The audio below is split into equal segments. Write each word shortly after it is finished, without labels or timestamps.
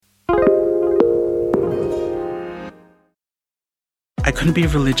I couldn't be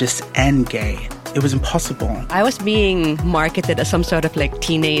religious and gay. It was impossible. I was being marketed as some sort of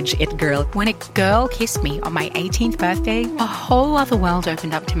teenage it girl. When a girl kissed me on my 18th birthday, a whole other world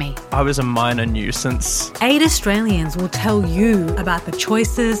opened up to me. I was a minor nuisance. 8 Australians will tell you about the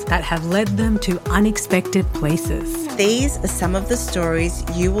choices that have led them to unexpected places. These are some of the stories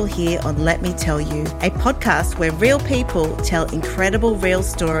you will hear on Let Me Tell You, a podcast where real people tell incredible real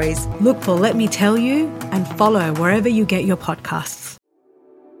stories. Look for Let Me Tell You and follow wherever you get your podcasts.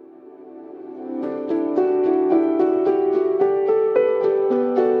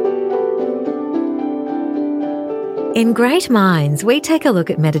 In Great Minds, we take a look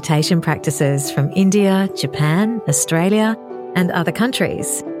at meditation practices from India, Japan, Australia, and other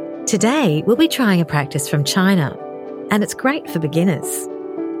countries. Today, we'll be trying a practice from China, and it's great for beginners.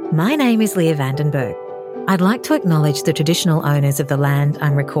 My name is Leah Vandenberg. I'd like to acknowledge the traditional owners of the land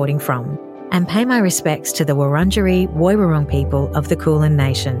I'm recording from and pay my respects to the Wurundjeri Woiwurrung people of the Kulin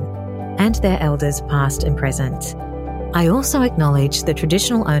Nation and their elders past and present. I also acknowledge the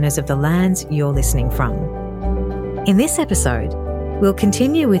traditional owners of the lands you're listening from. In this episode, we'll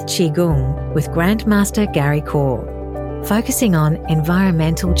continue with Qigong with Grandmaster Gary Khor, focusing on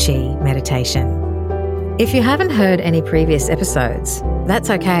environmental Qi meditation. If you haven't heard any previous episodes,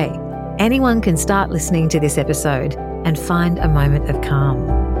 that's okay. Anyone can start listening to this episode and find a moment of calm.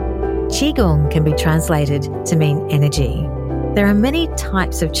 Qigong can be translated to mean energy. There are many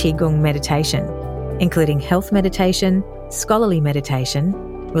types of Qigong meditation, including health meditation, scholarly meditation,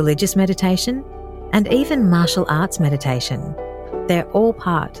 religious meditation, and even martial arts meditation. They're all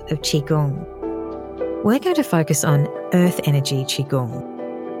part of Qigong. We're going to focus on earth energy Qigong.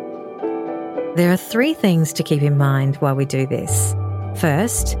 There are 3 things to keep in mind while we do this.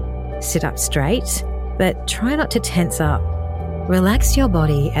 First, sit up straight, but try not to tense up. Relax your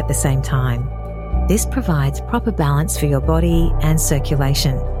body at the same time. This provides proper balance for your body and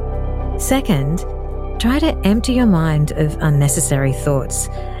circulation. Second, try to empty your mind of unnecessary thoughts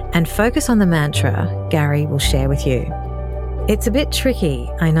and focus on the mantra Gary will share with you. It's a bit tricky,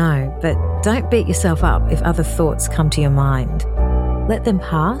 I know, but don't beat yourself up if other thoughts come to your mind. Let them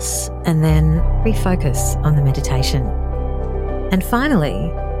pass and then refocus on the meditation. And finally,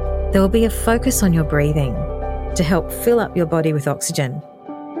 there will be a focus on your breathing to help fill up your body with oxygen.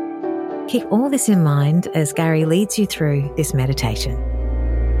 Keep all this in mind as Gary leads you through this meditation.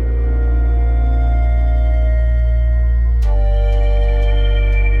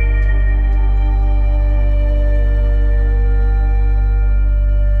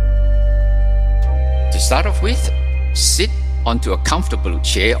 Start off with, sit onto a comfortable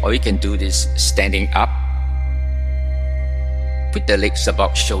chair, or you can do this standing up. Put the legs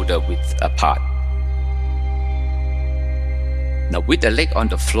about shoulder width apart. Now with the leg on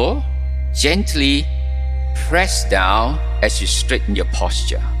the floor, gently press down as you straighten your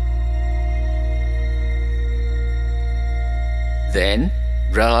posture. Then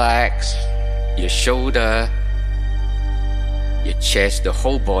relax your shoulder, your chest, the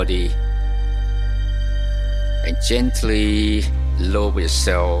whole body, and gently lower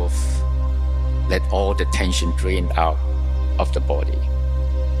yourself. Let all the tension drain out of the body.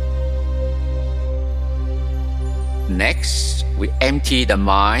 Next, we empty the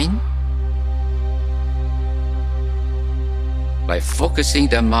mind by focusing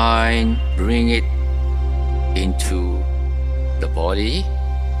the mind, bring it into the body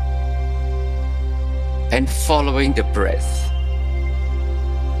and following the breath.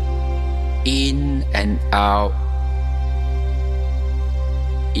 In and out,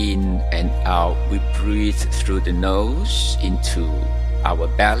 in and out. We breathe through the nose into our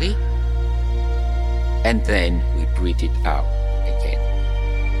belly, and then we breathe it out again.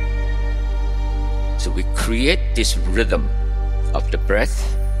 So we create this rhythm of the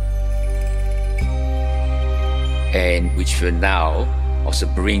breath, and which will now also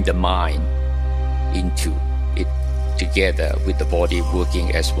bring the mind into it together with the body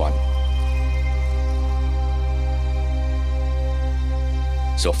working as one.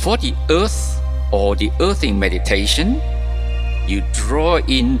 So for the earth or the earthing meditation, you draw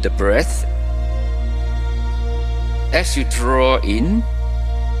in the breath. As you draw in,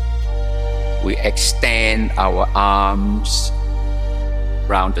 we extend our arms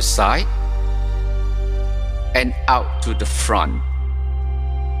round the side and out to the front,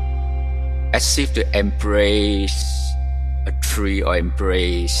 as if to embrace a tree or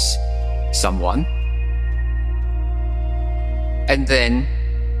embrace someone. And then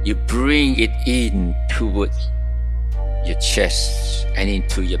you bring it in towards your chest and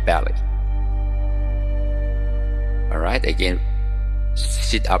into your belly. All right, again,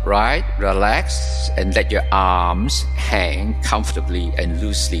 Sit upright, relax, and let your arms hang comfortably and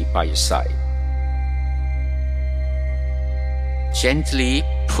loosely by your side. Gently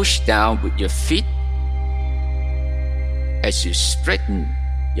push down with your feet as you straighten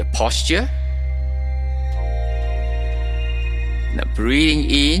your posture. Now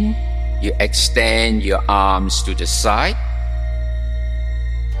breathing in, you extend your arms to the side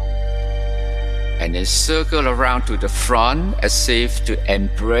and then circle around to the front as if to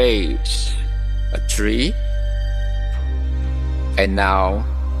embrace a tree. And now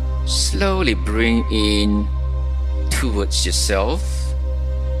slowly bring in towards yourself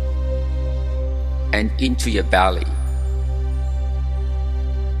and into your belly.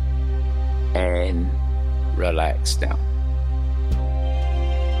 And relax down.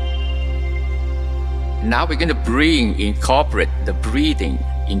 Now we're going to incorporate the breathing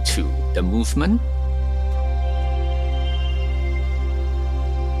into the movement.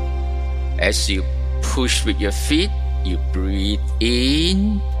 As you push with your feet, you breathe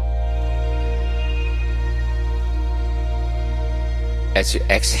in. As you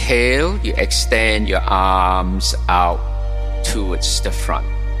exhale, you extend your arms out towards the front.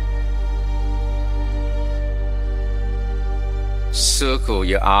 Circle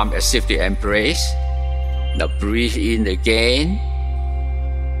your arm as if to embrace. Now breathe in again.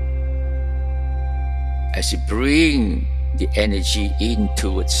 As you bring the energy in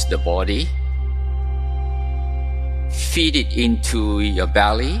towards the body, feed it into your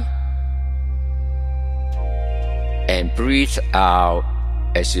belly, and breathe out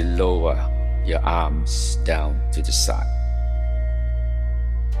as you lower your arms down to the side.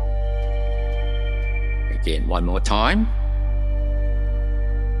 Again, one more time.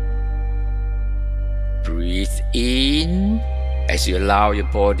 Breathe in as you allow your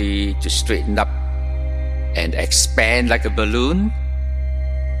body to straighten up and expand like a balloon.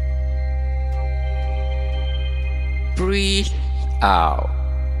 Breathe out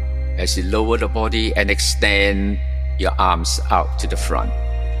as you lower the body and extend your arms out to the front.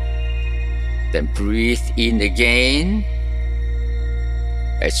 Then breathe in again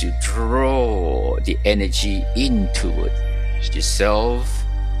as you draw the energy into yourself.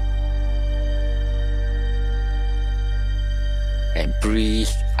 And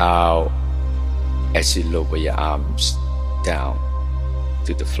breathe out as you lower your arms down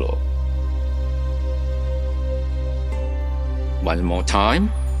to the floor. One more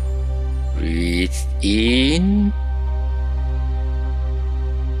time. Breathe in.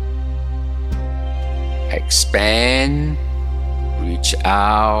 Expand. Reach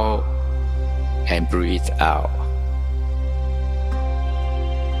out. And breathe out.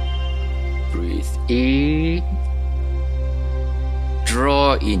 Breathe in.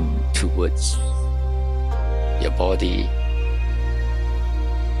 Draw in towards your body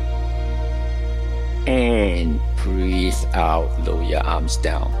and breathe out. Lower your arms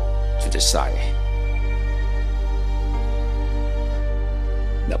down to the side.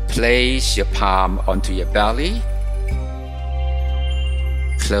 Now place your palm onto your belly.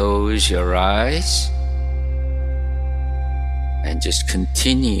 Close your eyes and just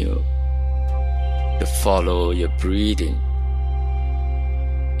continue to follow your breathing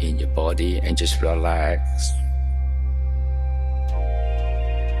in your body and just relax.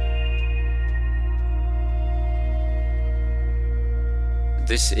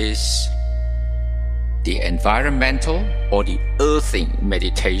 This is the environmental or the earthing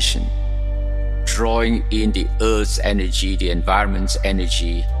meditation, drawing in the earth's energy, the environment's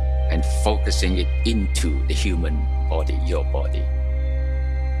energy, and focusing it into the human body, your body.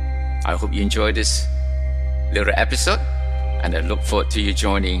 I hope you enjoyed this little episode, and I look forward to you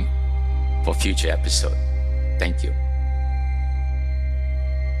joining for future episodes. Thank you.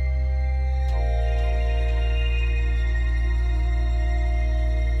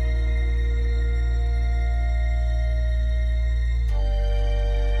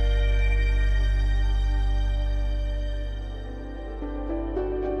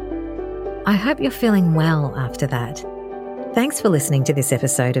 I hope you're feeling well after that. Thanks for listening to this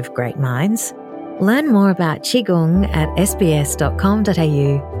episode of Great Minds. Learn more about Qigong at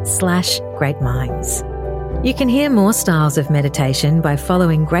sbs.com.au/greatminds. You can hear more styles of meditation by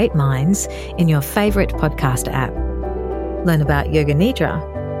following Great Minds in your favourite podcast app. Learn about Yoga Nidra,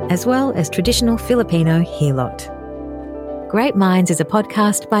 as well as traditional Filipino hilot. Great Minds is a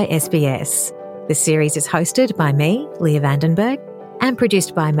podcast by SBS. The series is hosted by me, Leah Vandenberg, and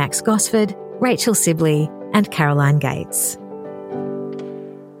produced by Max Gosford, Rachel Sibley, and Caroline Gates.